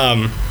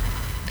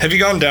 have you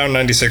gone down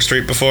 96th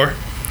Street before?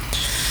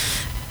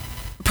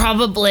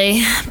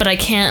 Probably, but I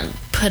can't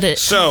put it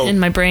So, in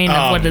my brain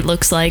of what it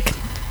looks like.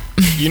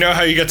 You know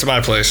how you get to my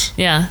place?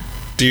 Yeah.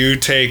 Do you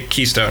take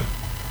Keystone?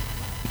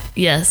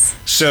 Yes.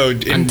 So,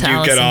 and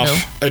you get off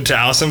to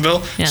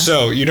Allisonville. Yeah.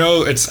 So, you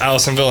know it's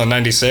Allisonville and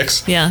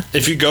 96. Yeah.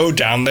 If you go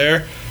down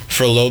there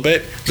for a little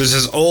bit, there's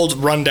this old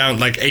rundown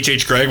like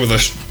H.H. Gregg with a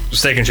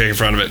steak and shake in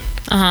front of it.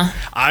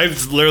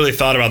 I've literally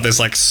thought about this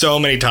like so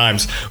many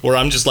times where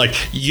I'm just like,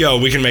 yo,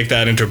 we can make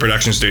that into a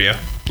production studio.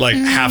 Like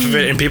half of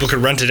it, and people could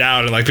rent it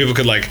out, and like people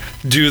could like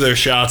do their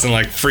shots and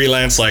like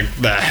freelance like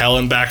the hell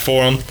and back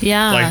for them.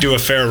 Yeah. Like do a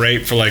fair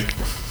rate for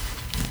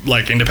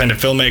like independent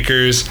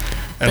filmmakers.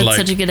 And That's like,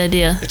 such a good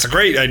idea. it's a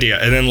great idea.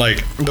 And then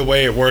like the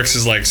way it works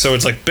is like, so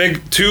it's like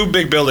two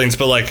big buildings,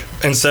 but like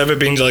instead of it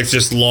being like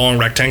just long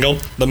rectangle,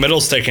 the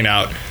middle's taken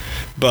out,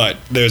 but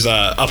there's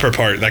a upper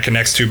part that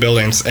connects two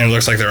buildings and it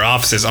looks like they're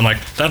offices. I'm like,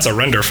 that's a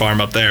render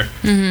farm up there.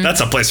 That's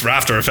a place for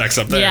After Effects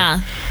up there.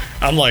 Yeah.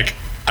 I'm like,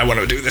 I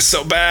want to do this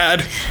so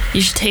bad. You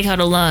should take out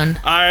a loan.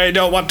 I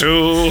don't want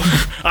to.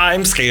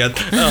 I'm scared.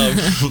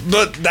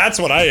 But that's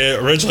what I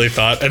originally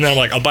thought. And then I'm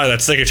like, I'll buy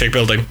that Steak and Shake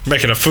building,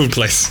 make it a food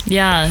place.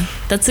 Yeah,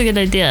 that's a good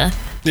idea.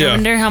 Yeah. I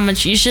wonder how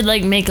much you should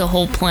like make a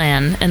whole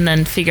plan and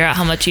then figure out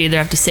how much you either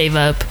have to save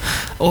up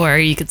or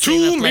you could save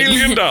 $2 up like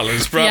million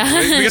probably.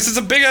 Yeah. Because it's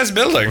a big ass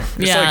building.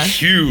 It's Yeah. like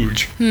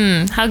huge.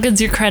 How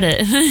good's your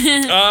credit?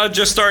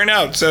 Just starting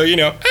out, so you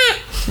know,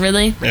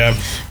 Really? yeah,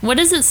 What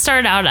does it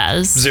start out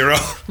as? 0.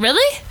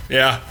 Really?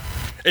 Yeah,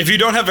 if you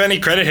don't have any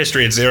credit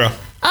history, it's 0.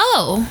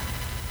 Oh.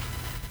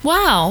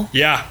 Wow.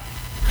 Yeah,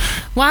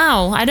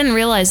 Wow. I didn't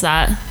realize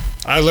that.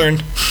 I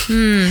learned.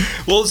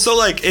 Well, so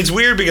like it's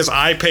weird because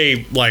I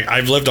pay like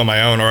I've lived on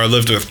my own or I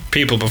lived with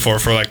people before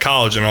for like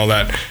college and all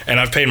that, and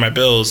I've paid my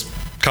bills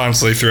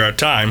constantly throughout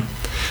time,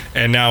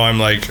 and now I'm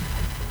like,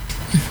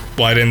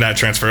 why didn't that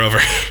transfer over?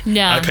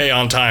 Yeah. I pay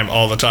on time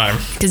all the time.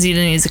 Because you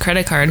didn't use a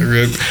credit card.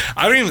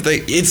 I don't even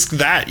think it's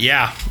that.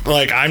 Yeah,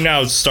 like I'm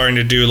now starting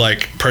to do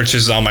like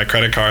purchases on my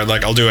credit card.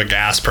 Like I'll do a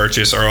gas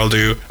purchase, or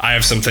I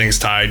have some things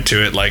tied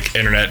to it, like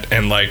internet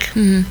and like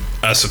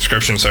a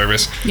subscription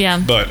service. Yeah.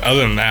 But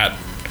other than that,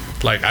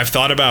 like I've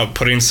thought about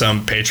putting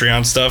some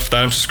Patreon stuff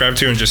that I'm subscribed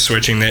to and just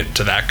switching it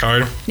to that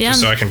card. Yeah.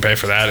 Just so I can pay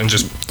for that and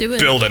just Do it.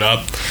 build it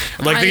up.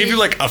 Like they give you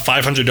like a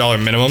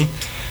 $500 minimum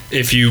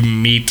if you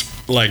meet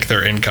like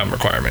their income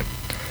requirement.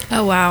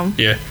 Oh, wow.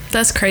 Yeah.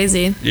 That's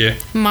crazy. Yeah.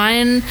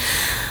 Mine,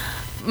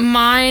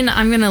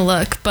 I'm going to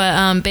look,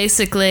 but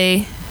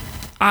basically,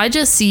 I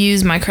just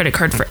use my credit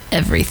card for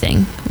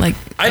everything. Like,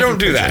 I don't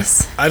do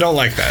purchase. that. I don't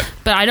like that.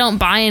 But I don't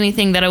buy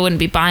anything that I wouldn't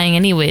be buying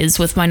anyways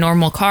with my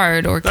normal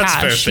card or That's a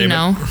fair cash, you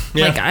know? statement.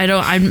 Yeah.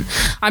 Like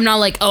I'm not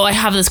like, oh, I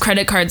have this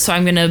credit card, so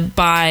I'm going to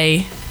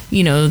buy,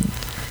 you know,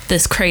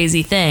 this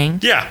crazy thing.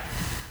 Yeah.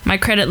 My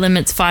credit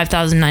limit's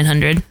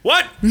 $5,900.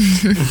 What?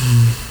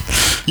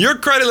 Your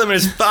credit limit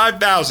is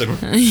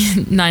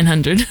 5,000.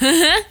 900.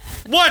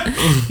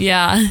 What?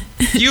 Yeah.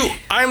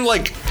 I'm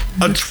like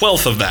a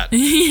 12th of that.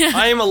 Yeah.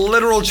 I am a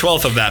literal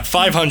 12th of that.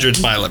 500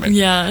 is my limit.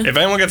 Yeah. If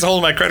anyone gets a hold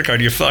of my credit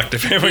card, you're fucked.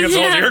 If anyone gets a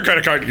hold of Yeah. your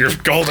credit card, you're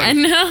golden. I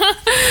know.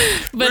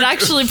 But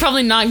actually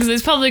probably not, because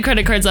there's probably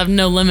credit cards that have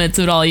no limits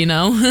at all, you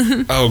know?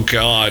 Oh,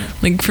 God.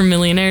 Like for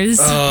millionaires.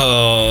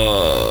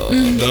 Oh,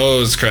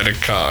 those credit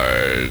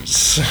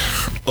cards.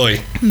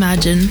 Oi.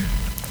 Imagine.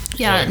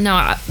 Yeah, Right.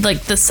 no,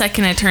 like the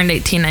second I turned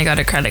 18, I got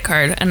a credit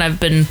card, and I've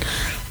been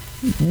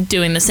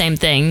doing the same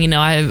thing. You know,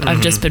 I've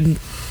just been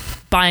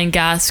buying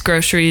gas,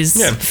 groceries,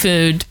 Yeah.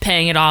 food,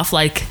 paying it off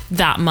like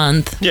that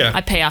month. Yeah.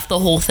 I pay off the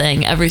whole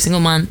thing every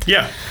single month.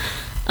 Yeah.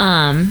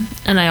 And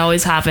I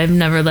always have. I've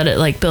never let it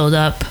like build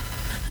up.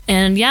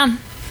 And yeah,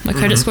 my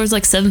credit score's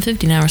like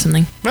 750 now or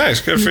something.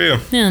 Nice. Good for you.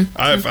 Yeah.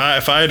 If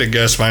I had to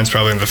guess, mine's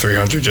probably in the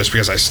 300 just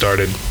because I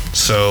started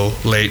so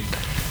late,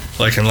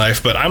 like in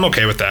life. But I'm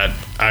okay with that.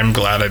 I'm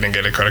glad I didn't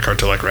get a credit card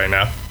till like right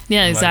now.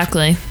 Yeah,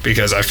 exactly.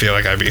 Because I feel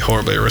like I'd be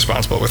horribly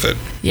irresponsible with it.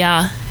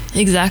 Yeah,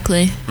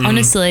 exactly.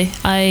 Honestly,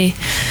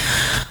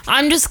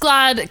 I'm just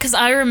glad because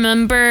I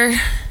remember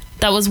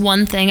that was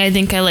one thing I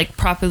think I like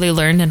properly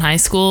learned in high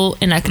school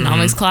in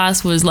economics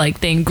class was like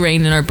they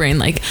ingrained in our brain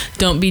like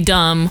don't be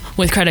dumb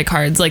with credit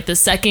cards. Like the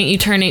second you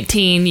turn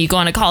 18, you go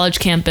on a college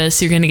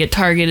campus, you're gonna get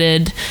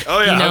targeted.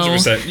 Oh yeah, you know?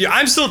 100%. Yeah,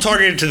 I'm still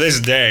targeted to this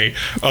day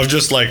of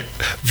just like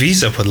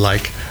Visa would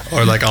like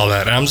or like all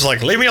that, and I'm just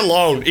like leave me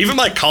alone. Even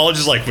my college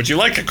is like, would you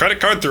like a credit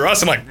card through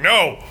us? I'm like,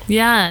 no,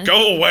 Yeah.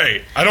 go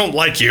away. I don't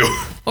like you.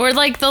 Or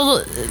like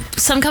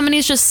some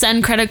companies just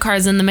send credit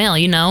cards in the mail,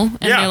 you know,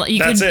 and Yeah, like, you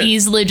that's could it.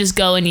 easily just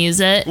go and use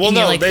it. Well, and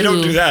you're no, like, they don't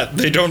 "Ooh." do that.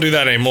 They don't do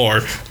that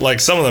anymore. Like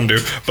some of them do,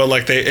 but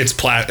like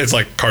it's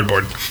like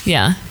cardboard.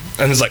 Yeah.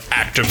 And it's like,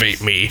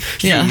 activate me.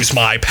 Yeah. Use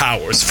my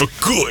powers for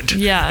good.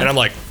 Yeah. And I'm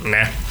like,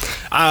 nah.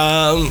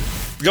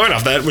 Going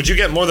off that, would you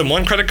get more than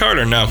one credit card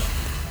or no?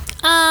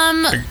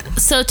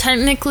 So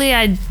technically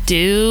I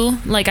do.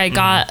 Like I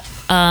got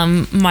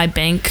my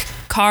bank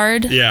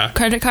card. Yeah.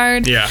 Credit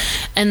card. Yeah.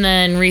 And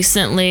then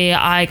recently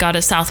I got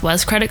a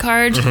Southwest credit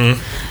card.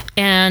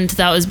 And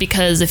that was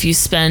because if you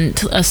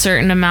spent a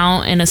certain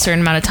amount in a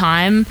certain amount of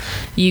time,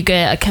 you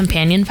get a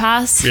companion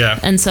pass. Yeah.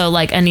 And so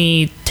like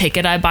any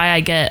ticket I buy, I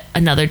get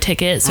another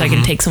ticket so I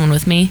can take someone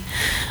with me.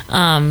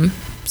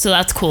 So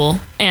that's cool.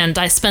 And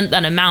I spent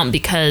that amount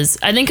because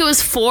I think it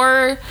was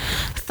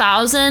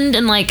 $4,000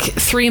 in like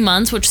 3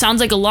 months, which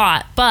sounds like a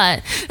lot,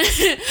 but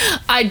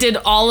I did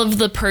all of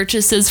the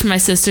purchases for my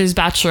sister's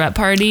bachelorette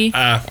party,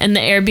 and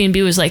the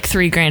Airbnb was like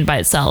 $3,000 by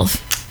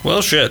itself.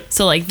 Well, shit.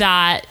 So like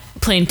that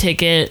plane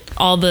ticket,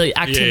 all the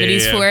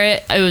activities yeah. for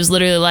it, it was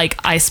literally like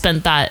I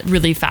spent that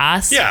really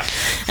fast. Yeah.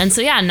 And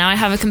so yeah, now I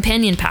have a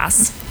companion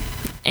pass.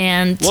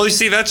 And Well, you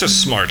see, that's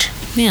just smart.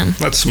 man,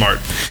 That's smart.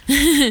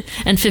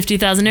 and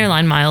 50,000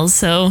 airline miles.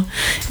 So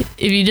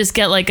if you just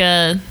get like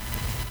a,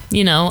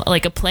 you know,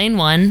 like a plane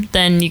one,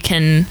 then you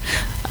can,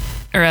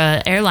 or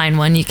a airline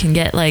one, you can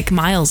get like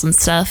miles and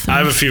stuff. I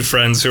have a few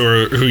friends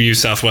who use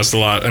Southwest a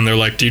lot, and they're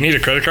like, "Do you need a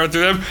credit card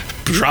through them?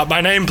 Drop my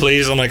name,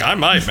 please." I'm like, "I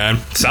might, man.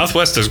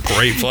 Southwest is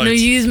great flights." No,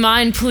 use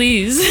mine,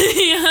 please.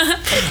 Yeah.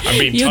 I'm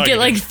being You'll get targeted.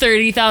 like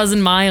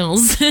 30,000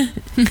 miles.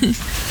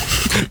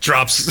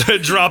 drops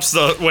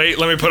the wait.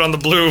 Let me put on the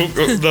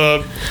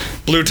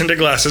blue tinted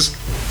glasses.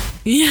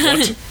 Yeah.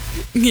 What?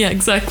 Yeah,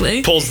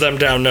 exactly. Pulls them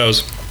down.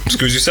 Nose.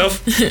 Excuse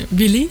yourself.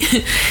 Really?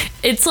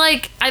 It's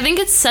like, I think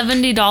it's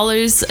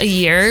 $70 a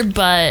year,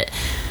 but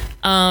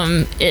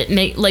I've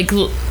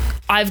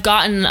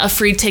gotten a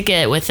free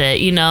ticket with it,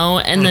 you know,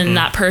 and then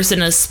that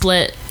person has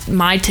split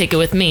my ticket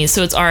with me,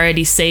 so it's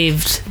already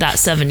saved that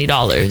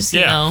 $70, you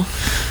Yeah. know?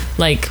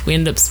 Like, we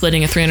ended up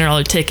splitting a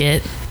 $300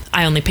 ticket.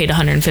 I only paid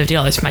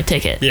 $150 for my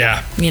ticket.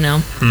 Yeah. You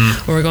know?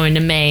 We're going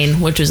to Maine,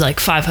 which was like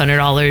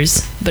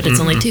 $500, but it's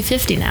only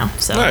 $250 now.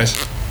 So Nice.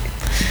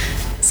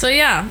 So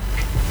yeah.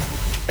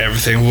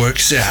 Everything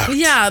works out.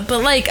 Yeah,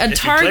 but like a play it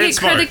Target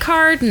smart. credit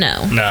card,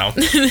 no. No.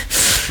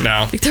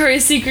 No.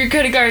 Victoria's Secret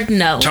credit card,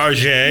 no.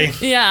 Tarjay,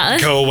 Yeah.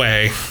 go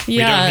away. We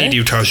Yeah. don't need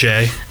you,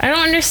 Tarjay. I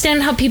don't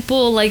understand how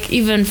people like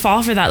even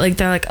fall for that. Like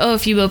they're like, oh,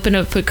 if you open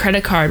up a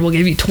credit card, we'll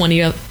give you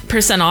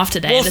 20% off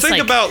today. Well, And it's think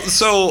like, about,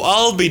 so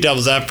I'll be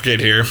devil's advocate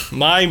here.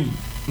 My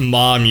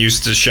mom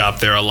used to shop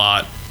there a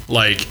lot,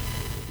 like,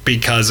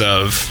 because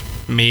of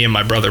me and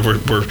my brother.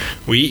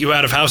 We eat you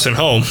out of house and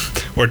home.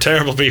 We're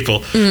terrible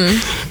people.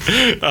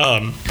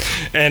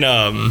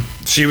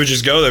 She would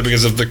just go there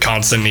because of the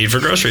constant need for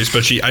groceries,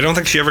 but I don't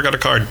think she ever got a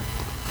card.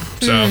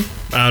 So,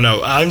 I don't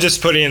know. I'm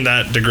just putting in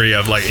that degree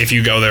of, like, if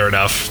you go there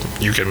enough,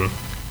 you can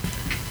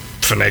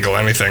finagle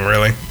anything,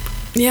 really.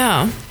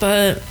 yeah,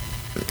 but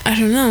I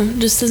don't know. It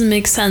just doesn't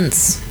make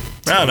sense.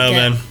 I don't know,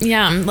 man.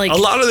 Yeah, like A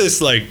lot of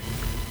this, like,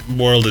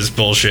 world is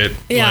bullshit.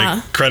 Yeah.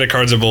 Like, credit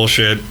cards are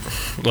bullshit.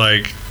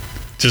 Like,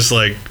 just,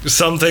 like,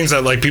 some things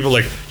that, like, people,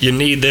 like, you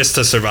need this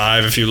to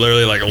survive if you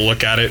literally, like,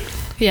 look at it.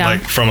 Yeah.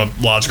 Like, from a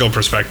logical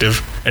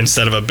perspective,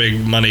 instead of a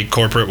big money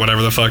corporate,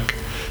 whatever the fuck,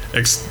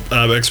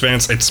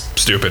 expanse, it's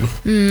stupid.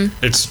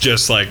 It's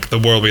just, like, the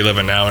world we live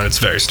in now, and it's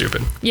very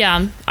stupid.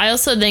 Yeah, I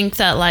also think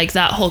that like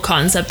that whole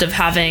concept of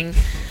having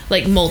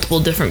like multiple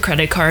different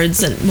credit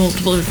cards and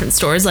multiple different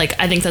stores, like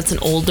I think that's an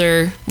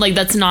older, like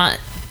that's not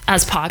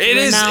as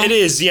popular now. It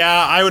is,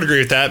 yeah, I would agree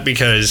with that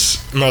because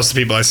most of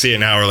the people I see it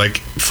now are like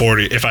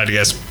 40, if I had to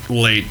guess,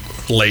 late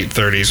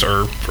 30s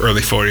or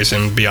early 40s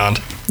and beyond.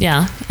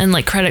 Yeah, and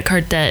like credit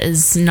card debt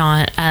is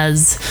not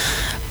as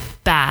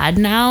bad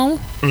now,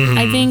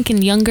 I think,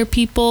 in younger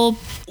people.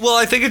 Well,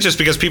 I think it's just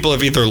because people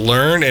have either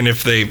learned, and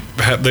if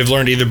they've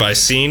learned either by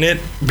seeing it,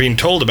 being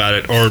told about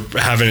it, or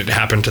having it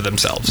happen to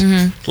themselves.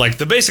 Like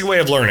the basic way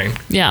of learning,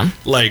 Yeah,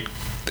 like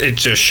it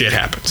just shit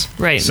happens.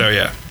 Right. So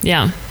yeah.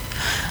 yeah.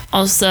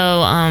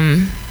 Also,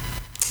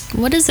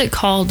 what is it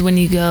called when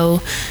you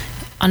go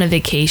on a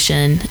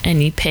vacation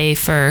and you pay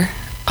for...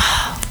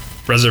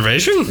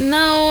 Reservation?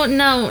 No.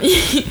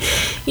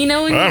 You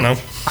know when I don't know.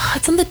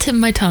 it's on the tip of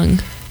my tongue.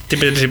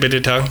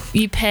 Tippity tongue.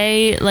 You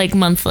pay like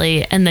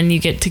monthly, and then you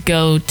get to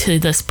go to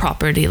this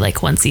property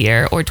like once a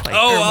year or twice.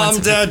 or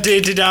once a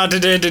week.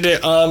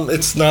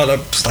 It's not a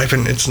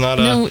stipend. It's not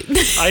a. No.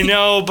 I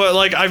know, but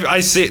like I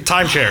see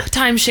timeshare.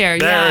 Timeshare.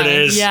 There yeah, it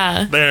is.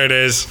 Yeah. There it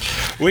is.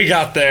 We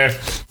got there.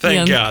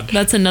 Thank God.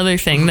 That's another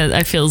thing that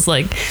I feels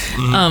like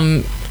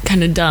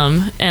kind of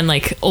dumb and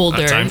like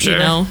older. timeshare? You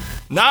know.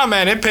 Nah,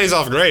 man, it pays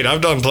off great.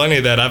 I've done plenty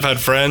of that. I've had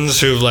friends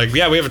who've like,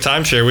 yeah, we have a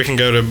timeshare. We can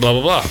go to blah,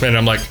 blah, blah. And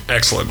I'm like,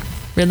 excellent.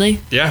 Really?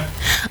 Yeah.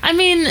 I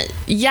mean,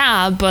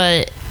 yeah,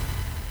 but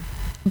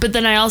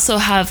then I also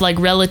have like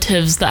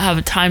relatives that have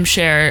a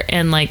timeshare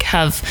and like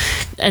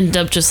end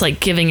up just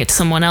like giving it to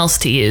someone else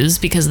to use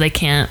because they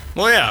can't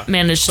Well, yeah.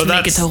 manage to But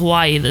make it to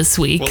Hawaii this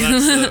week.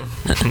 Well,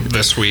 that's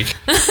this week.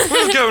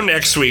 We'll go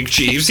next week,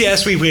 Jeeves.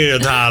 Yes, we will,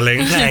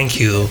 darling.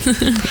 Thank you.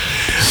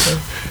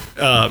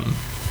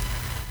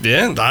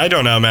 Yeah, I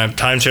don't know, man.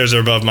 Timeshares are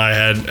above my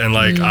head, and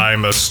like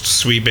I'm a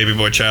sweet baby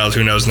boy child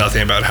who knows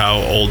nothing about how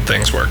old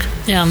things work.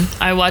 Yeah,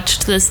 I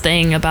watched this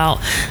thing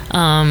about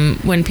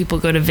when people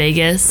go to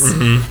Vegas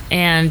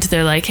and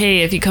they're like, hey,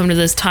 if you come to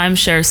this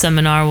timeshare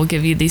seminar, we'll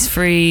give you these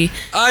free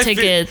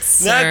tickets.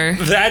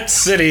 That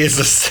city is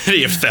the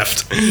city of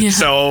theft.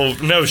 So,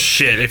 no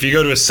shit. If you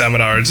go to a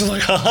seminar, it's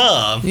like,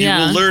 haha, you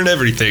will learn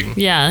everything.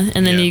 Yeah,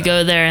 and then you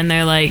go there and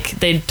they're like,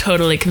 they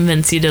totally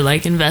convince you to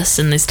like invest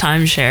in this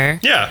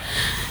timeshare. Yeah.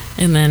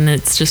 And then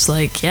it's just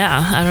like,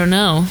 yeah, I don't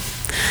know.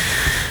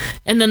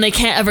 And then they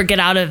can't ever get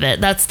out of it.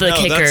 That's the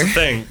kicker. That's the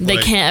thing. They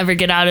can't ever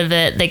get out of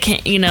it. They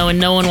can't, and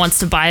no one wants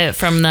to buy it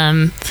from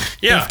them.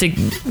 Yeah. They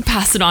have to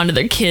pass it on to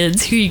their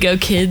kids. Here you go,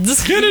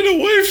 kids. Get it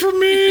away from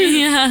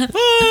me. Yeah.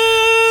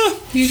 Ah.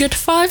 You get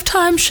 5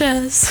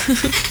 timeshares.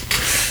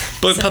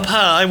 But Papa,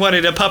 I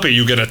wanted a puppy.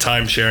 You get a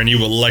timeshare and you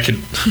will like it.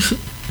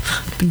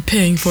 I've been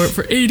paying for it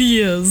for 80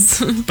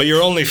 years. But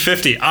you're only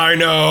 50. I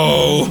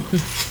know.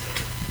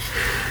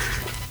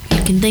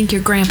 You can thank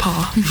your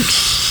grandpa.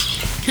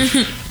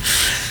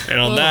 And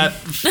on that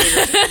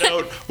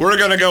note, we're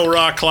going to go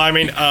rock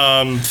climbing.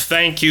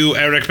 Thank you,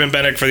 Eric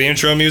Bimbenek, for the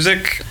intro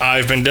music.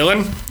 I've been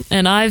Dylan.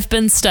 And I've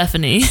been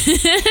Stephanie.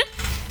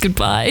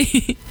 Goodbye.